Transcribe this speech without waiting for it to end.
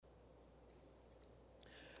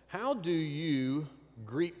How do you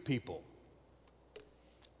greet people?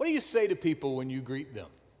 What do you say to people when you greet them?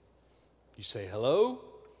 You say hello?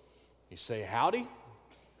 You say howdy?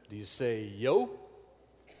 Do you say yo?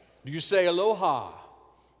 Do you say aloha?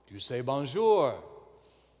 Do you say bonjour?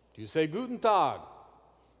 Do you say guten tag?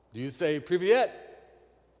 Do you say privyet?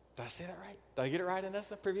 Did I say that right? Did I get it right,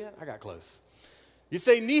 Anessa? Privyet? I got close. You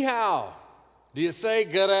say ni hao. Do you say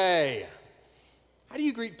g'day? How do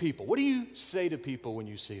you greet people? What do you say to people when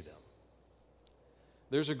you see them?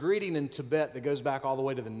 There's a greeting in Tibet that goes back all the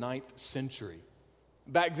way to the 9th century.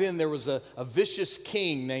 Back then, there was a vicious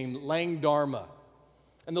king named Langdharma.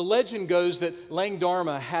 And the legend goes that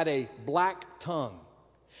Langdharma had a black tongue,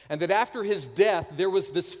 and that after his death, there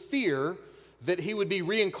was this fear that he would be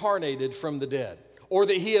reincarnated from the dead, or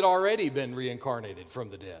that he had already been reincarnated from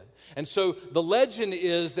the dead. And so the legend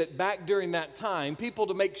is that back during that time, people,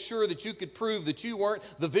 to make sure that you could prove that you weren't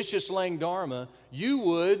the vicious Langdharma, you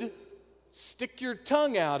would stick your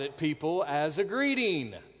tongue out at people as a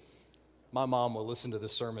greeting. My mom will listen to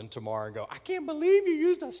this sermon tomorrow and go, I can't believe you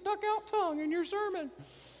used a stuck-out tongue in your sermon.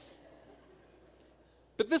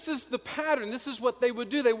 But this is the pattern. This is what they would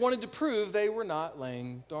do. They wanted to prove they were not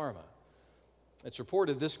Langdharma. It's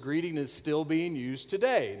reported this greeting is still being used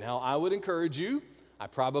today. Now, I would encourage you, I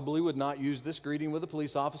probably would not use this greeting with a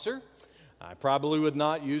police officer. I probably would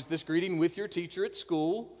not use this greeting with your teacher at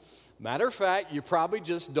school. Matter of fact, you probably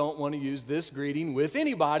just don't want to use this greeting with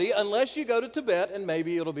anybody unless you go to Tibet, and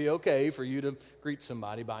maybe it'll be okay for you to greet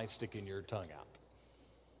somebody by sticking your tongue out.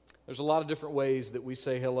 There's a lot of different ways that we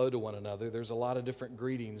say hello to one another. There's a lot of different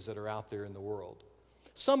greetings that are out there in the world.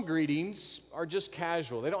 Some greetings are just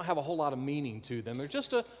casual. They don't have a whole lot of meaning to them. They're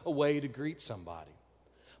just a way to greet somebody.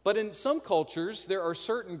 But in some cultures, there are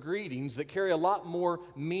certain greetings that carry a lot more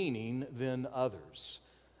meaning than others.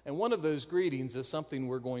 And one of those greetings is something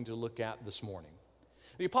we're going to look at this morning.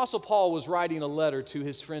 The Apostle Paul was writing a letter to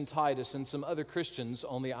his friend Titus and some other Christians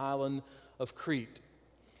on the island of Crete.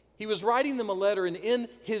 He was writing them a letter, and in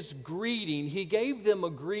his greeting, he gave them a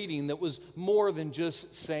greeting that was more than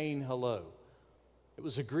just saying hello. It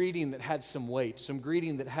was a greeting that had some weight, some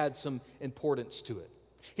greeting that had some importance to it.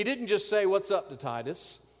 He didn't just say, "What's up?" to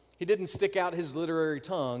Titus. He didn't stick out his literary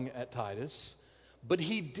tongue at Titus. But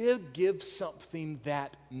he did give something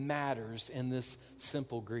that matters in this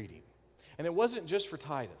simple greeting. And it wasn't just for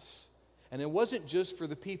Titus. And it wasn't just for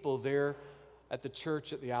the people there at the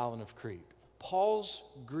church at the island of Crete. Paul's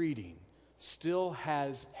greeting still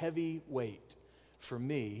has heavy weight for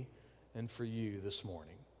me and for you this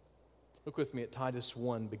morning. Look with me at Titus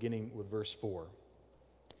 1, beginning with verse 4.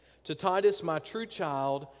 To Titus, my true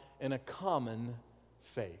child in a common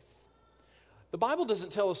faith. The Bible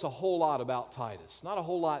doesn't tell us a whole lot about Titus, not a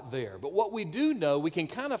whole lot there. But what we do know, we can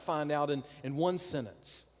kind of find out in one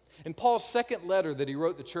sentence. In Paul's second letter that he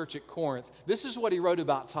wrote the church at Corinth, this is what he wrote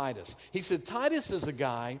about Titus. He said, Titus is a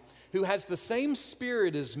guy who has the same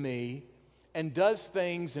spirit as me and does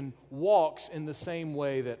things and walks in the same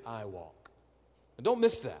way that I walk. Now, don't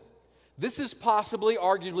miss that. This is possibly,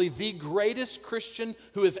 arguably, the greatest Christian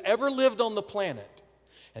who has ever lived on the planet.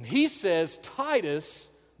 And he says,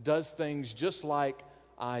 Titus does things just like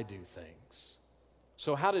I do things.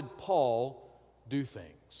 So how did Paul do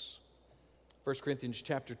things? 1 Corinthians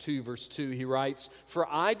chapter 2, verse 2, he writes, For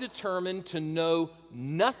I determined to know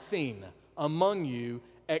nothing among you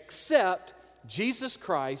except Jesus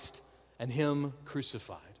Christ and Him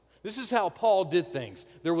crucified. This is how Paul did things.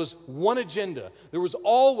 There was one agenda. There was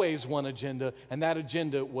always one agenda, and that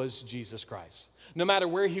agenda was Jesus Christ. No matter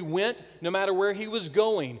where he went, no matter where he was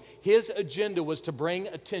going, his agenda was to bring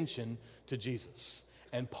attention to Jesus.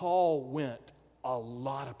 And Paul went a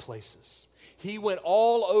lot of places. He went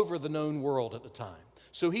all over the known world at the time.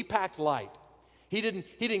 So he packed light. He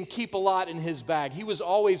didn't keep a lot in his bag. He was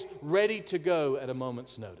always ready to go at a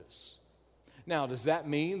moment's notice. Now, does that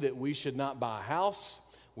mean that we should not buy a house?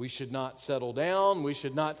 We should not settle down. We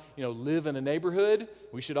should not, live in a neighborhood.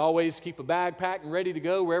 We should always keep a bag packed and ready to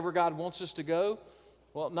go wherever God wants us to go.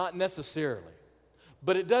 Well, not necessarily.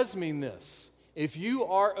 But it does mean this. If you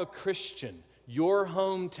are a Christian, your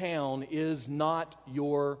hometown is not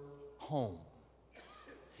your home.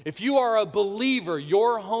 If you are a believer,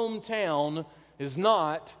 your hometown is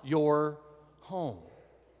not your home.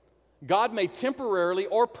 God may temporarily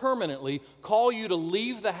or permanently call you to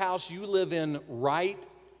leave the house you live in right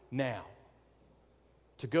now,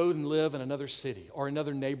 to go and live in another city or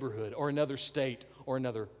another neighborhood or another state or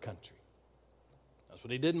another country. That's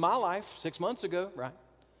what he did in my life 6 months ago, right?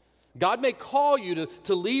 God may call you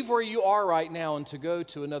to leave where you are right now and to go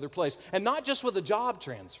to another place. And not just with a job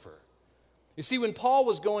transfer. You see, when Paul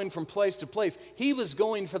was going from place to place, he was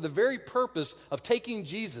going for the very purpose of taking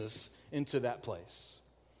Jesus into that place.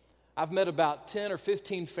 I've met about 10 or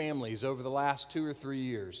 15 families over the last 2 or 3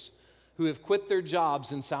 years who have quit their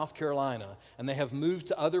jobs in South Carolina, and they have moved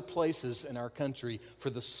to other places in our country for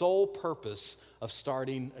the sole purpose of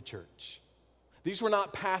starting a church. These were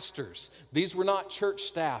not pastors. These were not church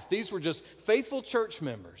staff. These were just faithful church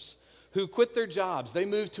members who quit their jobs. They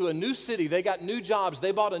moved to a new city. They got new jobs.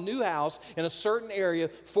 They bought a new house in a certain area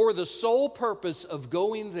for the sole purpose of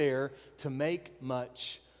going there to make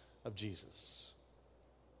much of Jesus.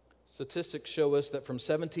 Statistics show us that from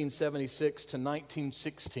 1776 to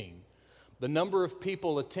 1916, the number of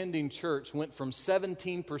people attending church went from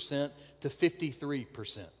 17% to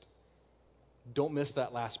 53%. Don't miss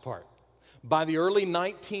that last part. By the early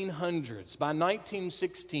 1900s, by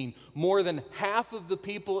 1916, more than half of the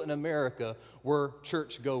people in America were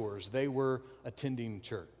churchgoers. They were attending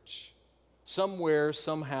church somewhere,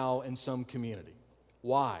 somehow, in some community.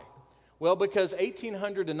 Why? Well, because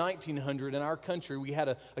 1800 to 1900 in our country, we had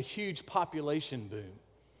a huge population boom.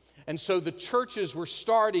 And so the churches were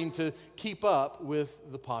starting to keep up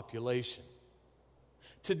with the population.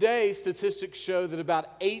 Today, statistics show that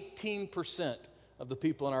about 18% of the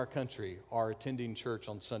people in our country are attending church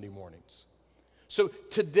on Sunday mornings. So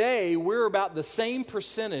today, we're about the same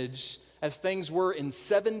percentage as things were in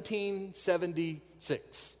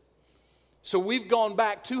 1776. So we've gone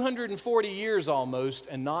back 240 years almost,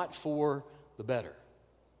 and not for the better.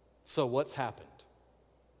 So what's happened?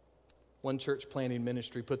 One church planting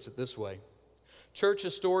ministry puts it this way. Church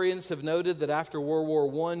historians have noted that after World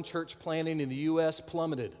War I, church planting in the U.S.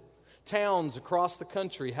 plummeted. Towns across the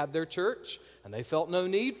country had their church, and they felt no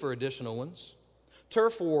need for additional ones.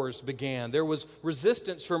 Turf wars began. There was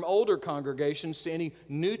resistance from older congregations to any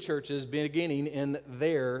new churches beginning in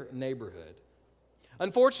their neighborhood.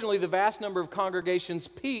 Unfortunately, the vast number of congregations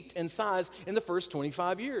peaked in size in the first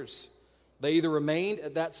 25 years. They either remained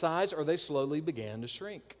at that size or they slowly began to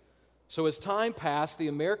shrink. So as time passed, the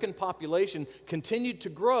American population continued to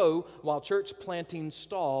grow while church planting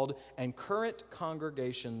stalled and current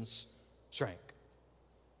congregations shrank.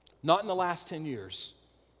 Not in the last 10 years,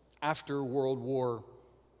 after World War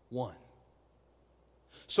I.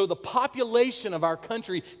 So the population of our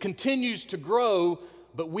country continues to grow,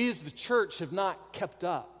 but we as the church have not kept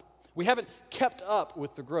up. We haven't kept up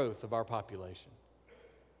with the growth of our population.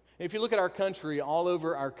 If you look at our country, all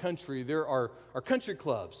over our country, there are country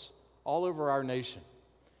clubs all over our nation.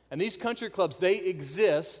 And these country clubs, they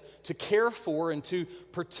exist to care for and to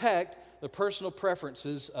protect the personal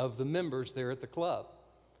preferences of the members there at the club.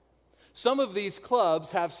 Some of these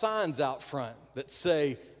clubs have signs out front that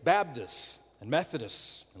say Baptist and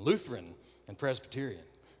Methodist and Lutheran and Presbyterian.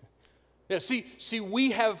 Yeah, see,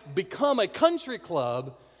 we have become a country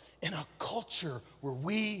club in a culture where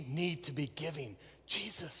we need to be giving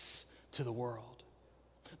Jesus to the world.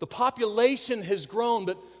 The population has grown,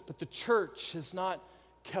 but the church has not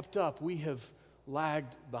kept up. We have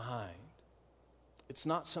lagged behind. It's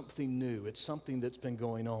not something new. It's something that's been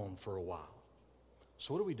going on for a while.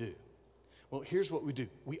 So what do we do? Well, here's what we do.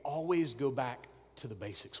 We always go back to the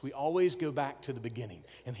basics. We always go back to the beginning.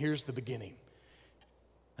 And here's the beginning.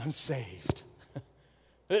 I'm saved.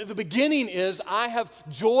 The beginning is I have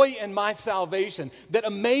joy in my salvation. That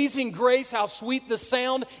amazing grace, how sweet the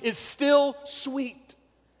sound, is still sweet.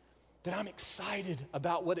 That I'm excited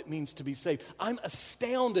about what it means to be saved. I'm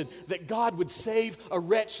astounded that God would save a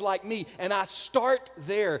wretch like me. And I start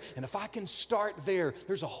there. And if I can start there,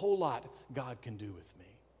 there's a whole lot God can do with me.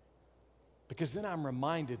 Because then I'm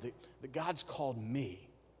reminded that God's called me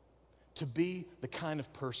to be the kind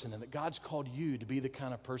of person, and that God's called you to be the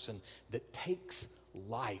kind of person that takes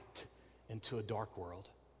light into a dark world.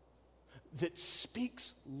 That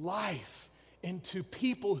speaks life into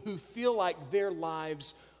people who feel like their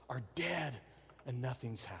lives are dead and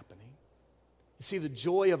nothing's happening. You see, the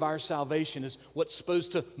joy of our salvation is what's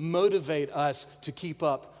supposed to motivate us to keep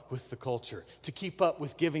up with the culture, to keep up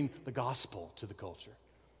with giving the gospel to the culture.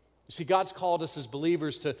 You see, God's called us as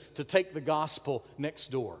believers to take the gospel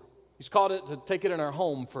next door. He's called it to take it in our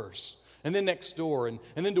home first, and then next door, and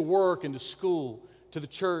then to work and to school, to the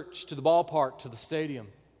church, to the ballpark, to the stadium.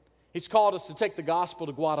 He's called us to take the gospel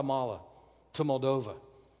to Guatemala, to Moldova,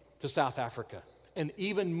 to South Africa, and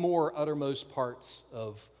even more uttermost parts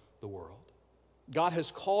of the world. God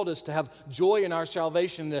has called us to have joy in our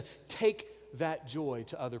salvation, to take that joy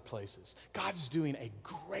to other places. God's doing a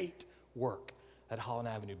great work at Holland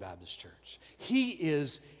Avenue Baptist Church. He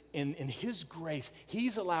is, in His grace,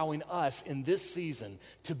 He's allowing us in this season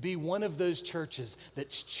to be one of those churches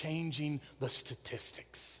that's changing the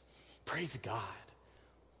statistics. Praise God.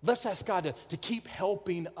 Let's ask God to keep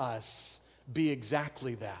helping us be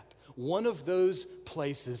exactly that. One of those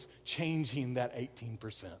places changing that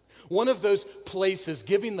 18%. One of those places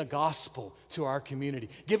giving the gospel to our community,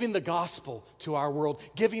 giving the gospel to our world,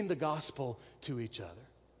 giving the gospel to each other.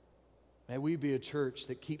 May we be a church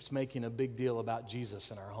that keeps making a big deal about Jesus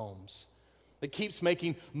in our homes, that keeps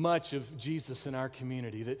making much of Jesus in our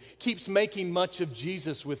community, that keeps making much of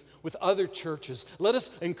Jesus with other churches. Let us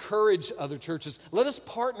encourage other churches. Let us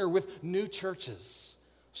partner with new churches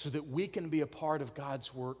so that we can be a part of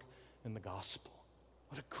God's work in the gospel.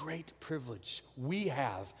 What a great privilege we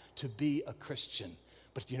have to be a Christian.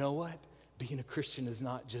 But you know what? Being a Christian is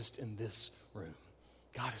not just in this room.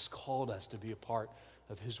 God has called us to be a part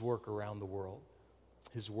of His work around the world,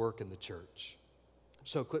 His work in the church.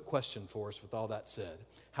 So a quick question for us with all that said.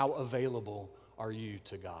 How available are you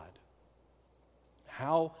to God?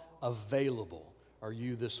 How available are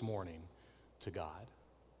you this morning to God?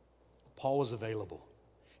 Paul was available.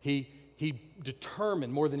 He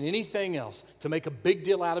determined more than anything else to make a big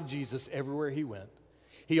deal out of Jesus everywhere he went.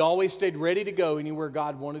 He always stayed ready to go anywhere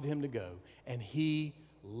God wanted him to go. And he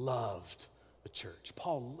loved the church.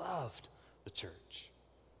 Paul loved the church.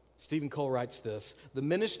 Stephen Cole writes this: the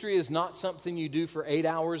ministry is not something you do for 8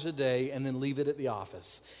 hours a day and then leave it at the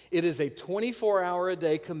office. It is a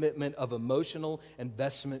 24-hour-a-day commitment of emotional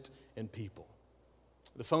investment in people.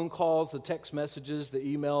 The phone calls, the text messages, the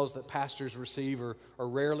emails that pastors receive are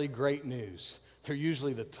rarely great news. They're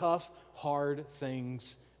usually the tough, hard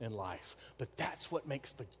things in life. But that's what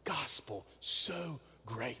makes the gospel so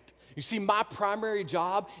great. You see, my primary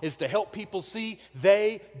job is to help people see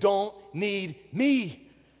they don't need me.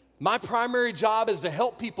 My primary job is to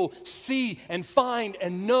help people see and find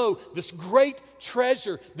and know this great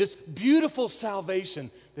treasure, this beautiful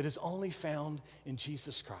salvation that is only found in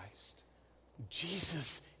Jesus Christ.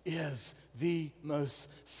 Jesus is the most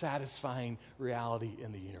satisfying reality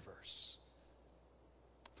in the universe.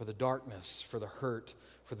 For the darkness, for the hurt,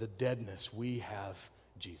 for the deadness, we have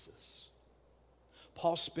Jesus.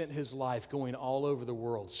 Paul spent his life going all over the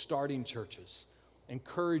world, starting churches,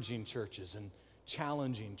 encouraging churches, and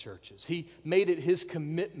challenging churches. He made it his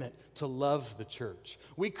commitment to love the church.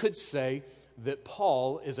 We could say that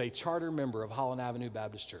Paul is a charter member of Holland Avenue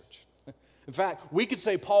Baptist Church. In fact, we could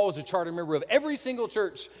say Paul is a charter member of every single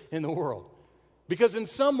church in the world. Because in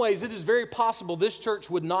some ways, it is very possible this church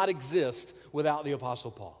would not exist without the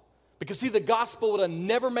Apostle Paul. Because see, the gospel would have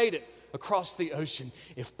never made it across the ocean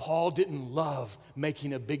if Paul didn't love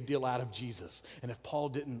making a big deal out of Jesus, and if Paul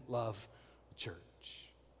didn't love the church.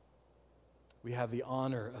 We have the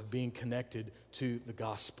honor of being connected to the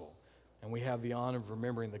gospel. And we have the honor of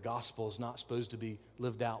remembering the gospel is not supposed to be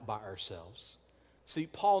lived out by ourselves. See,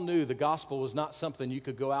 Paul knew the gospel was not something you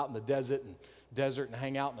could go out in the desert and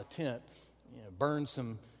hang out in a tent, burn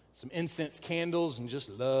some incense candles and just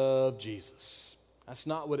love Jesus. That's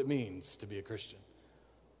not what it means to be a Christian.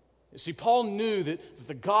 You see, Paul knew that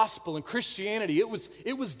the gospel and Christianity, it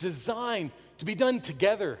was designed to be done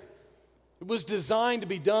together. It was designed to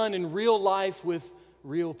be done in real life with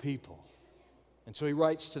real people. And so he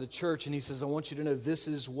writes to the church and he says, I want you to know this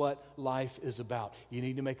is what life is about. You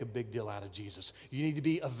need to make a big deal out of Jesus. You need to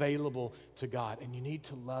be available to God, and you need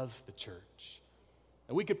to love the church.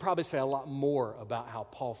 And we could probably say a lot more about how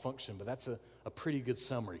Paul functioned, but that's a pretty good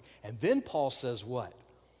summary. And then Paul says what?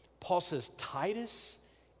 Paul says, Titus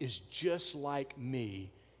is just like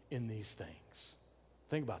me in these things.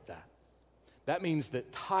 Think about that. That means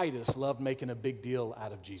that Titus loved making a big deal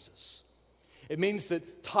out of Jesus. It means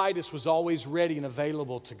that Titus was always ready and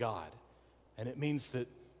available to God. And it means that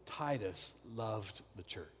Titus loved the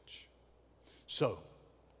church. So,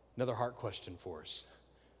 another heart question for us.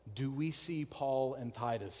 Do we see Paul and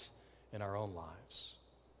Titus in our own lives?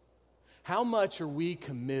 How much are we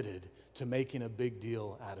committed to making a big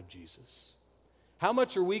deal out of Jesus? How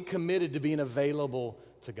much are we committed to being available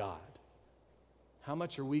to God? How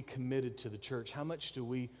much are we committed to the church? How much do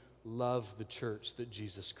we love the church that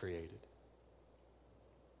Jesus created?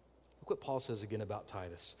 Look what Paul says again about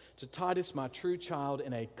Titus. To Titus, my true child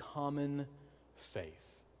in a common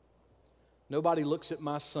faith. Nobody looks at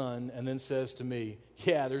my son and then says to me,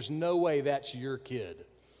 yeah, there's no way that's your kid.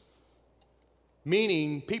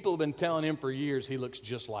 Meaning, people have been telling him for years he looks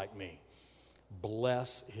just like me.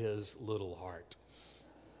 Bless his little heart.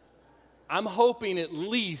 I'm hoping at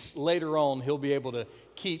least later on he'll be able to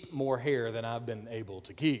keep more hair than I've been able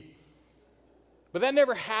to keep. But that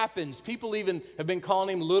never happens. People even have been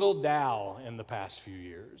calling him Little Dow in the past few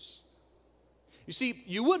years. You see,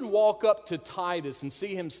 you wouldn't walk up to Titus and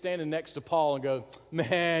see him standing next to Paul and go,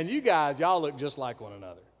 man, you guys, y'all look just like one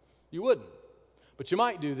another. You wouldn't. But you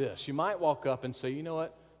might do this. You might walk up and say, you know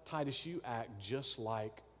what? Titus, you act just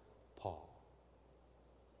like Paul.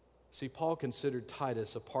 See, Paul considered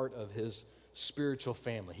Titus a part of his spiritual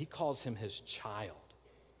family. He calls him his child.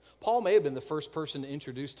 Paul may have been the first person to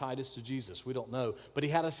introduce Titus to Jesus. We don't know. But he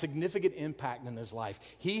had a significant impact in his life.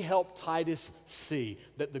 He helped Titus see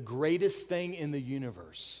that the greatest thing in the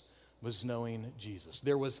universe was knowing Jesus.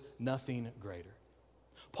 There was nothing greater.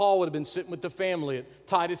 Paul would have been sitting with the family at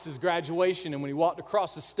Titus's graduation, and when he walked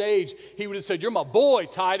across the stage, he would have said, "You're my boy,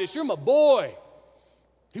 Titus. You're my boy."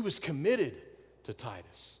 He was committed to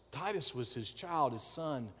Titus. Titus was his child, his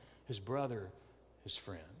son, his brother, his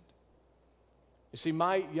friend. You see,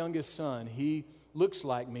 my youngest son, he looks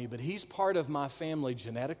like me, but he's part of my family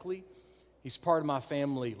genetically. He's part of my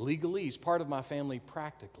family legally. He's part of my family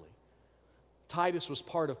practically. Titus was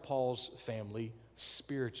part of Paul's family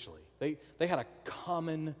spiritually. They had a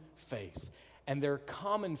common faith. And their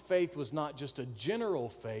common faith was not just a general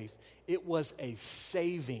faith, it was a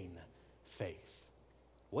saving faith.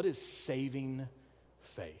 What is saving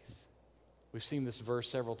faith? We've seen this verse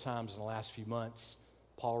several times in the last few months.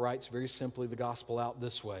 Paul writes very simply the gospel out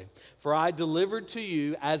this way: "For I delivered to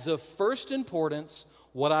you as of first importance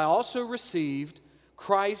what I also received.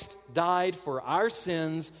 Christ died for our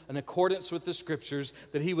sins in accordance with the Scriptures,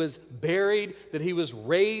 that he was buried, that he was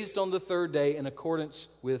raised on the third day in accordance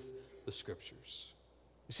with the Scriptures."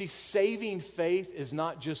 You see, saving faith is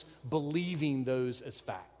not just believing those as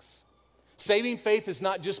facts. Saving faith is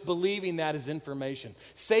not just believing that as information.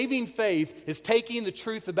 Saving faith is taking the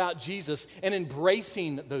truth about Jesus and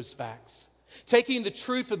embracing those facts. Taking the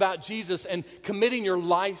truth about Jesus and committing your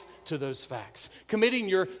life to those facts. Committing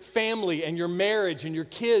your family and your marriage and your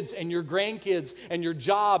kids and your grandkids and your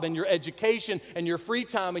job and your education and your free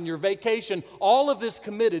time and your vacation. All of this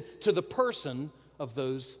committed to the person of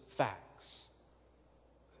those facts.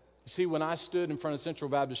 You see, when I stood in front of Central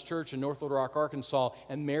Baptist Church in North Little Rock, Arkansas,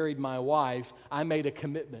 and married my wife, I made a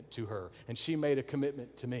commitment to her, and she made a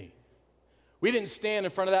commitment to me. We didn't stand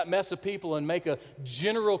in front of that mess of people and make a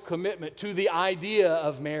general commitment to the idea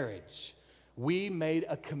of marriage. We made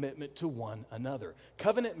a commitment to one another.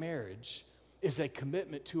 Covenant marriage is a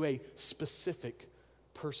commitment to a specific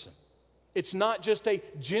person. It's not just a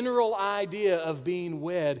general idea of being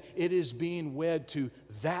wed. It is being wed to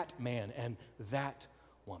that man and that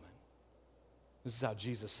woman. This is how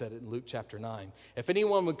Jesus said it in Luke chapter 9. "If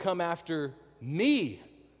anyone would come after me,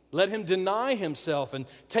 let him deny himself and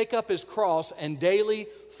take up his cross and daily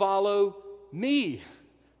follow me."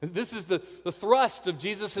 This is the thrust of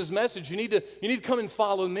Jesus' message. You need to come and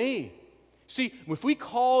follow me. See, if we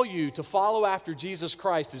call you to follow after Jesus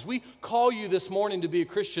Christ, as we call you this morning to be a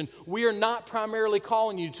Christian, we are not primarily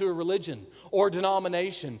calling you to a religion or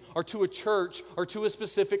denomination or to a church or to a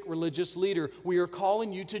specific religious leader. We are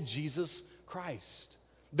calling you to Jesus Christ.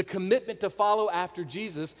 The commitment to follow after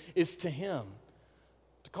Jesus is to him.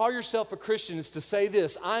 Call yourself a Christian is to say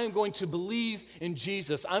this: I am going to believe in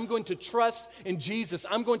Jesus. I'm going to trust in Jesus.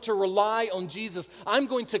 I'm going to rely on Jesus. I'm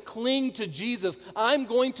going to cling to Jesus. I'm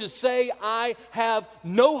going to say I have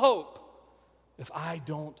no hope if I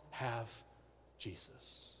don't have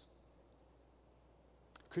Jesus.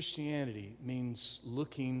 Christianity means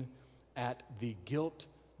looking at the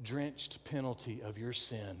guilt-drenched penalty of your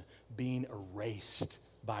sin being erased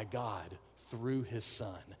by God through his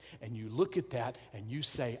Son. And you look at that and you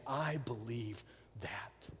say, I believe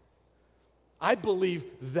that. I believe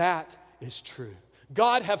that is true.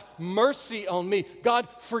 God, have mercy on me. God,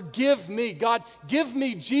 forgive me. God, give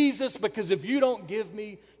me Jesus, because if you don't give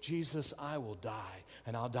me Jesus, I will die.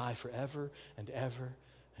 And I'll die forever and ever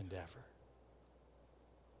and ever.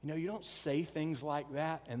 You know, you don't say things like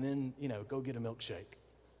that and then, go get a milkshake.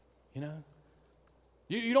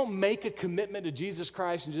 You don't make a commitment to Jesus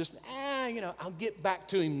Christ and just, I'll get back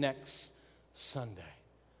to him next Sunday.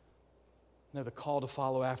 No, the call to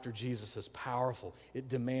follow after Jesus is powerful. It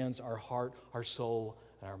demands our heart, our soul,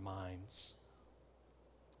 and our minds.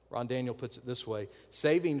 Ron Daniel puts it this way: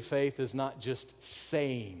 saving faith is not just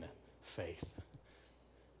saying faith.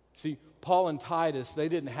 See, Paul and Titus, they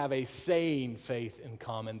didn't have a saying faith in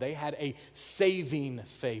common. They had a saving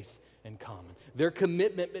faith in common. Their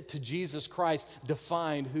commitment to Jesus Christ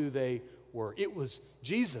defined who they were. It was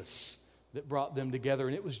Jesus that brought them together,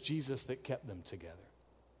 and it was Jesus that kept them together.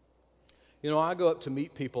 I go up to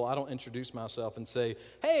meet people. I don't introduce myself and say,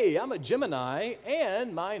 "Hey, I'm a Gemini,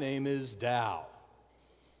 and my name is Dow."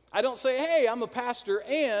 I don't say, "Hey, I'm a pastor,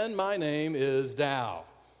 and my name is Dow."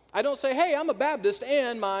 I don't say, "Hey, I'm a Baptist,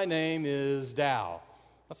 and my name is Dow."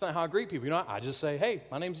 That's not how I greet people. I just say, "Hey,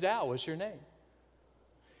 my name's Dow. What's your name?"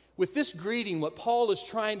 With this greeting, what Paul is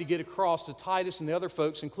trying to get across to Titus and the other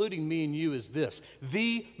folks, including me and you, is this: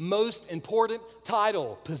 the most important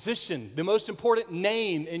title, position, the most important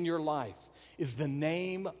name in your life is the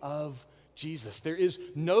name of Jesus. There is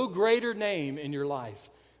no greater name in your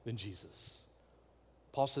life than Jesus.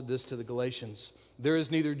 Paul said this to the Galatians: there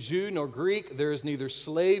is neither Jew nor Greek, there is neither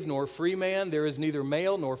slave nor free man, there is neither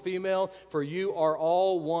male nor female, for you are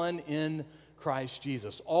all one in Christ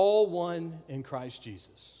Jesus. All one in Christ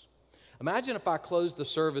Jesus. Imagine if I closed the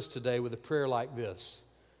service today with a prayer like this: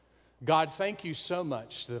 God, thank you so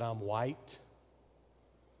much that I'm white.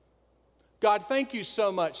 God, thank you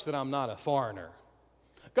so much that I'm not a foreigner.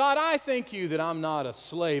 God, I thank you that I'm not a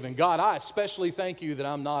slave. And God, I especially thank you that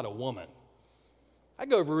I'm not a woman.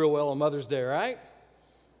 That'd go over real well on Mother's Day, right?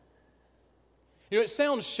 You know, it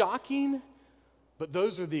sounds shocking, but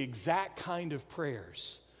those are the exact kind of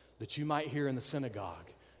prayers that you might hear in the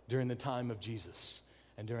synagogue during the time of Jesus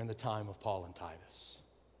and during the time of Paul and Titus.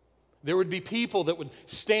 There would be people that would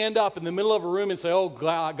stand up in the middle of a room and say, oh,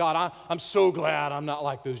 God, I'm so glad I'm not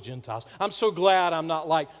like those Gentiles. I'm so glad I'm not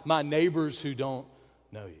like my neighbors who don't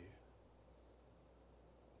know you.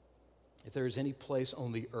 If there is any place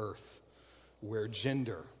on the earth where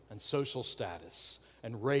gender and social status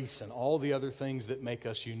and race and all the other things that make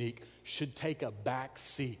us unique should take a back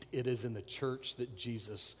seat, it is in the church that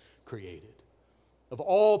Jesus created. Of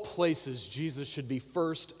all places, Jesus should be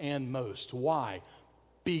first and most. Why?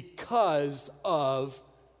 Because of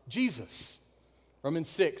Jesus. Romans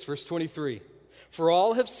 6, verse 23. For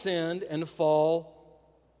all have sinned and fall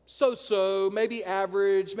so, maybe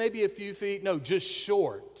average, maybe a few feet, no, just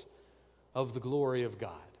short of the glory of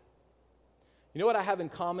God. You know what I have in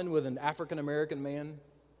common with an African American man?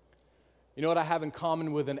 You know what I have in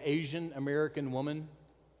common with an Asian American woman?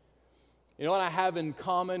 You know what I have in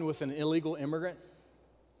common with an illegal immigrant?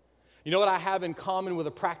 You know what I have in common with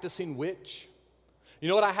a practicing witch? You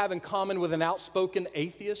know what I have in common with an outspoken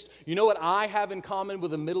atheist? You know what I have in common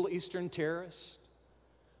with a Middle Eastern terrorist?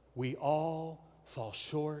 We all fall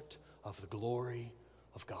short of the glory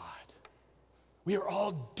of God. We are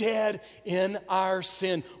all dead in our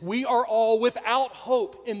sin. We are all without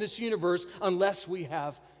hope in this universe unless we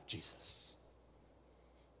have Jesus.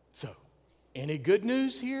 So, any good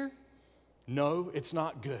news here? No, it's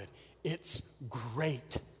not good. It's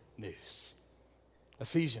great news.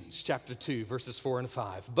 Ephesians chapter 2, verses 4 and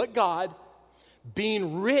 5. But God,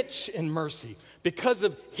 being rich in mercy, because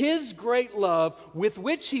of His great love with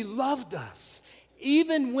which He loved us,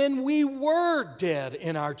 even when we were dead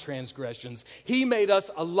in our transgressions, He made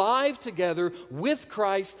us alive together with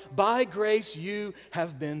Christ. By grace you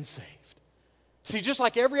have been saved. See, just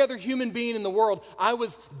like every other human being in the world, I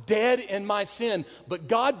was dead in my sin, but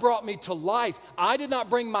God brought me to life. I did not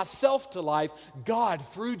bring myself to life. God,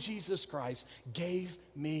 through Jesus Christ, gave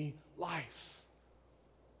me life.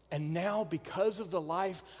 And now, because of the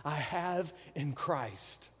life I have in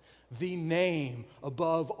Christ, the name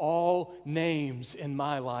above all names in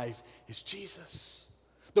my life is Jesus.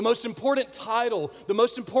 The most important title, the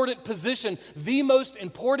most important position, the most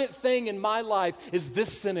important thing in my life is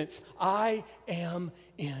this sentence: I am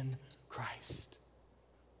in Christ.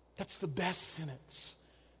 That's the best sentence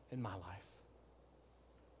in my life.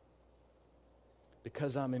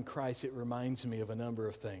 Because I'm in Christ, it reminds me of a number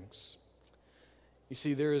of things. You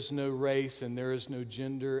see, there is no race and there is no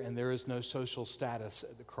gender and there is no social status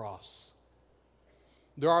at the cross.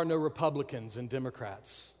 There are no Republicans and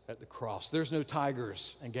Democrats at the cross. There's no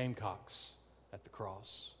tigers and gamecocks at the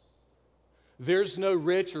cross. There's no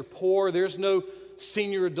rich or poor. There's no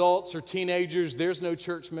senior adults or teenagers. There's no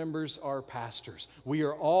church members or pastors. We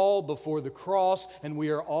are all before the cross, and we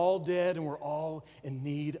are all dead, and we're all in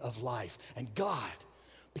need of life. And God,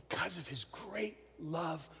 because of His great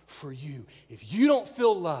love for you, if you don't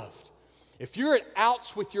feel loved, if you're at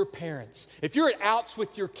outs with your parents, if you're at outs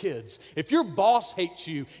with your kids, if your boss hates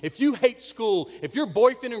you, if you hate school, if your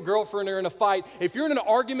boyfriend and girlfriend are in a fight, if you're in an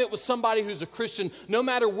argument with somebody who's a Christian, no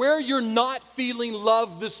matter where you're not feeling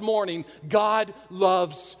loved this morning, God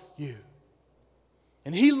loves you.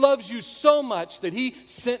 And He loves you so much that He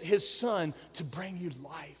sent His Son to bring you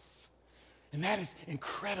life. And that is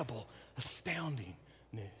incredible, astounding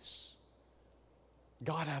news.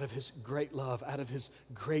 God, out of His great love, out of His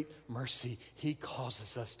great mercy, He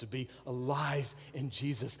causes us to be alive in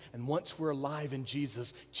Jesus. And once we're alive in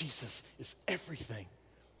Jesus, Jesus is everything.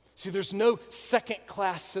 See, there's no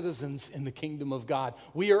second-class citizens in the kingdom of God.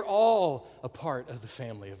 We are all a part of the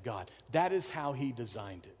family of God. That is how He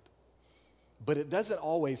designed it. But it doesn't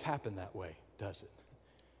always happen that way, does it?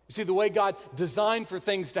 You see, the way God designed for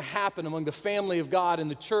things to happen among the family of God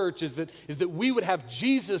and the church is that we would have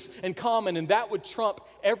Jesus in common, and that would trump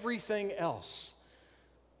everything else.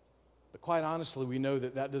 But quite honestly, we know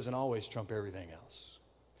that doesn't always trump everything else.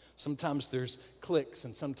 Sometimes there's cliques,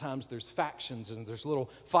 and sometimes there's factions, and there's little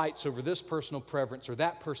fights over this personal preference or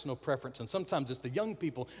that personal preference, and sometimes it's the young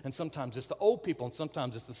people, and sometimes it's the old people, and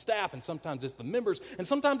sometimes it's the staff, and sometimes it's the members, and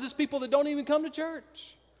sometimes it's people that don't even come to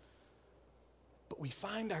church. But we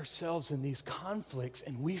find ourselves in these conflicts,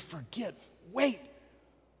 and we forget, wait,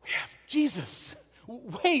 we have Jesus.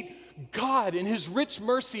 Wait, God in His rich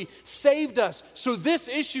mercy saved us, so this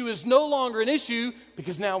issue is no longer an issue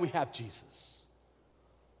because now we have Jesus.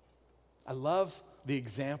 I love the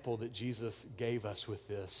example that Jesus gave us with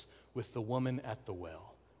this, with the woman at the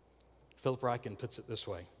well. Philip Ryken puts it this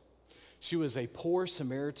way. She was a poor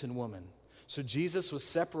Samaritan woman, so Jesus was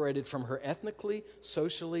separated from her ethnically,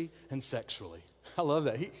 socially, and sexually. I love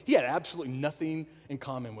that. He had absolutely nothing in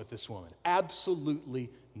common with this woman. Absolutely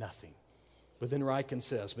nothing. But then Ryken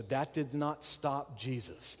says, but that did not stop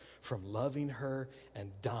Jesus from loving her and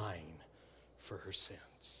dying for her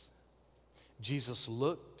sins. Jesus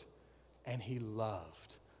looked and He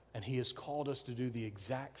loved, and He has called us to do the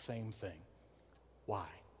exact same thing. Why?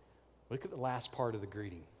 Look at the last part of the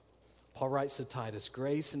greeting. Paul writes to Titus,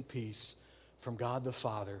 grace and peace from God the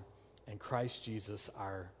Father and Christ Jesus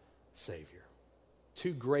our Savior.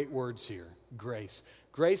 Two great words here, grace.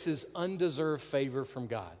 Grace is undeserved favor from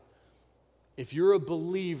God. If you're a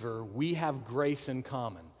believer, we have grace in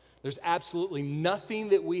common. There's absolutely nothing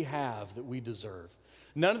that we have that we deserve.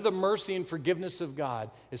 None of the mercy and forgiveness of God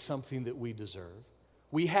is something that we deserve.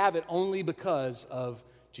 We have it only because of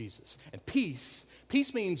Jesus. And peace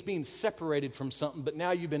means being separated from something, but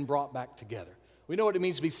now you've been brought back together. We know what it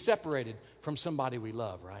means to be separated from somebody we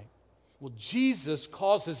love, right? Well, Jesus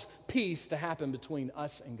causes peace to happen between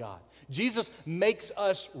us and God. Jesus makes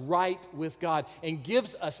us right with God and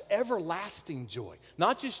gives us everlasting joy.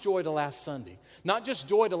 Not just joy to last Sunday, not just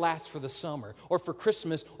joy to last for the summer or for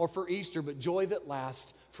Christmas or for Easter, but joy that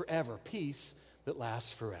lasts forever, peace that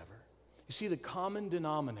lasts forever. You see, the common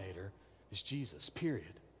denominator is Jesus,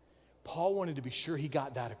 period. Paul wanted to be sure he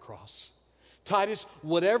got that across. Titus,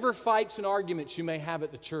 whatever fights and arguments you may have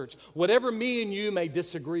at the church, whatever me and you may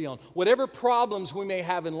disagree on, whatever problems we may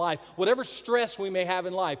have in life, whatever stress we may have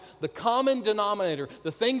in life, the common denominator,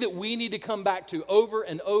 the thing that we need to come back to over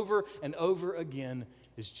and over and over again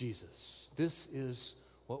is Jesus. This is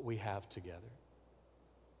what we have together.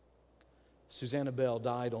 Susanna Bell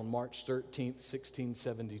died on March 13th,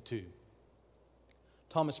 1672.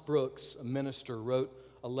 Thomas Brooks, a minister, wrote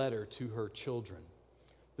a letter to her children.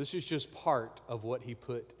 This is just part of what he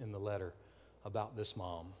put in the letter about this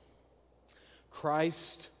mom.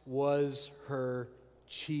 Christ was her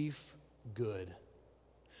chief good.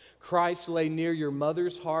 Christ lay near your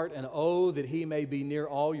mother's heart, and oh, that He may be near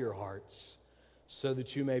all your hearts, so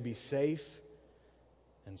that you may be safe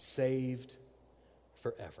and saved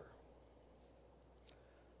forever.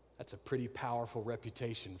 That's a pretty powerful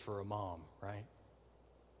reputation for a mom, right?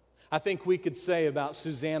 I think we could say about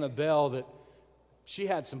Susanna Bell that she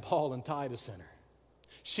had some Paul and Titus in her.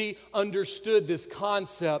 She understood this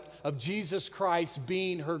concept of Jesus Christ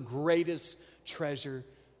being her greatest treasure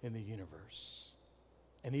in the universe.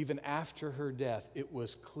 And even after her death, it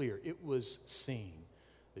was clear, it was seen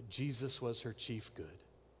that Jesus was her chief good.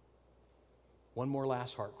 One more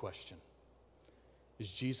last heart question.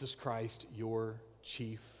 Is Jesus Christ your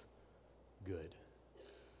chief good?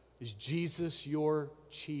 Is Jesus your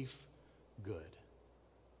chief good?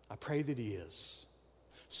 I pray that He is,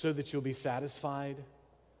 so that you'll be satisfied,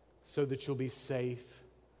 so that you'll be safe,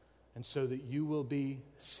 and so that you will be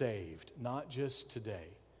saved, not just today,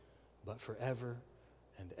 but forever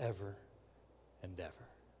and ever and ever.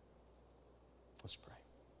 Let's pray.